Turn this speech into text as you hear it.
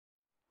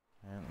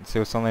Let's see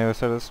what's on the other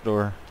side of this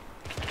door.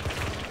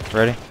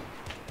 Ready?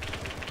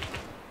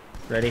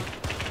 Ready.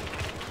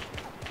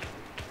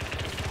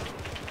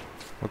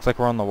 Looks like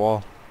we're on the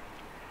wall.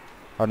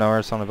 Oh no, we're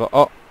just on the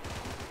oh!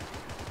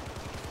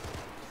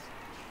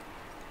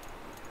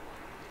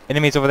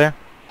 Enemies over there.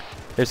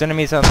 There's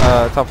enemies on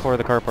the top floor of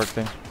the car park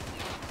thing.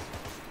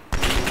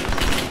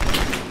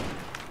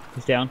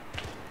 He's down.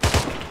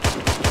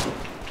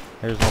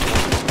 There's one.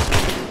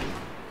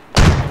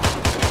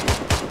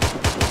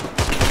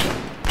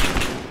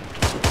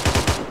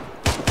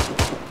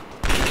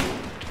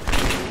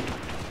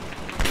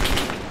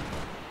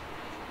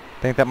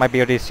 I think that might be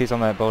ODSTs on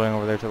that building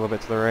over there, to a little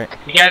bit to the right.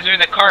 You guys are in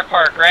the car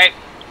park, right?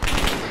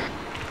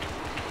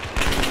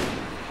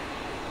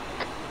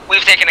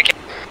 We've taken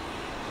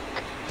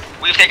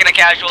a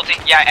casualty.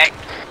 Yeah.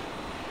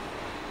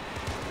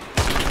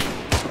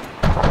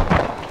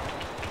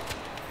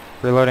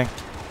 Reloading.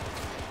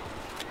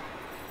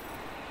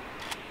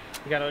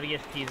 We got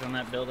ODSTs on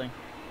that building.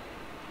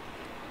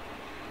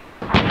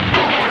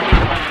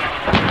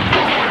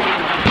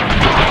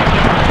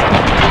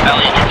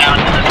 Elliot, you're down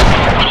in this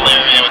little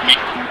area with me.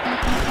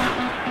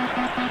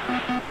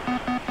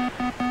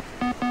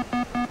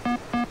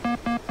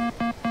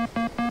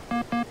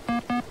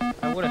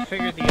 I would have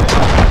figured the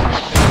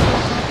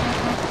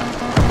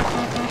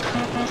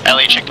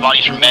Elliot, check the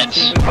bodies for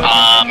meds.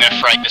 I'm gonna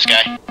frag this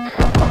guy.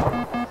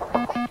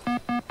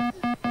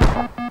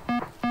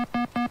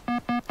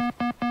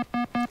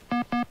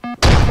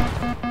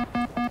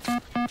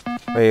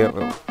 Wait,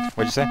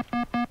 what'd you say?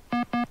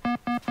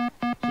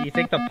 Do you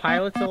think the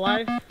pilot's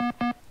alive?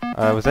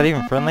 Was that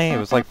even friendly? It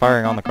was like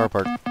firing on the car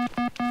park.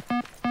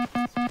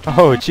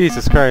 Oh,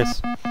 Jesus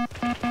Christ.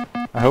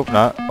 I hope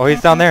not. Oh,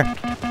 he's down there.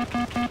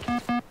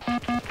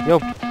 Yo,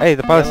 hey,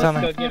 the pilot's down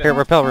there. Here,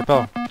 repel.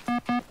 Roger,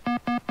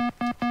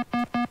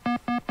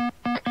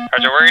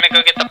 we're gonna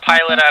go get the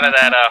pilot out of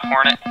that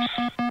Hornet.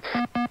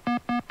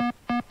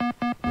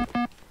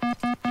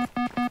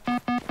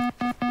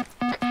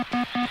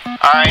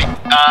 Alright,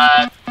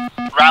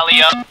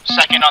 rally up,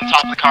 second on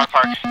top of the car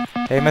park.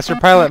 Hey, Mr.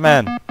 Pilot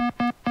Man.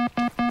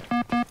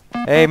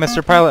 Hey,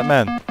 Mr. Pilot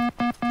Man.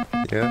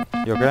 Yeah,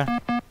 You okay?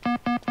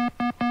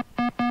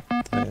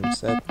 I am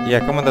set. Yeah,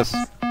 come with us.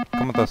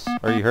 Come with us.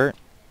 Are you hurt?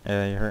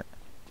 Yeah, you're hurt.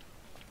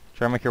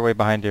 Try to make your way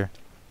behind here.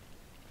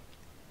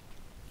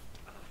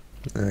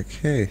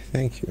 Okay,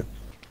 thank you.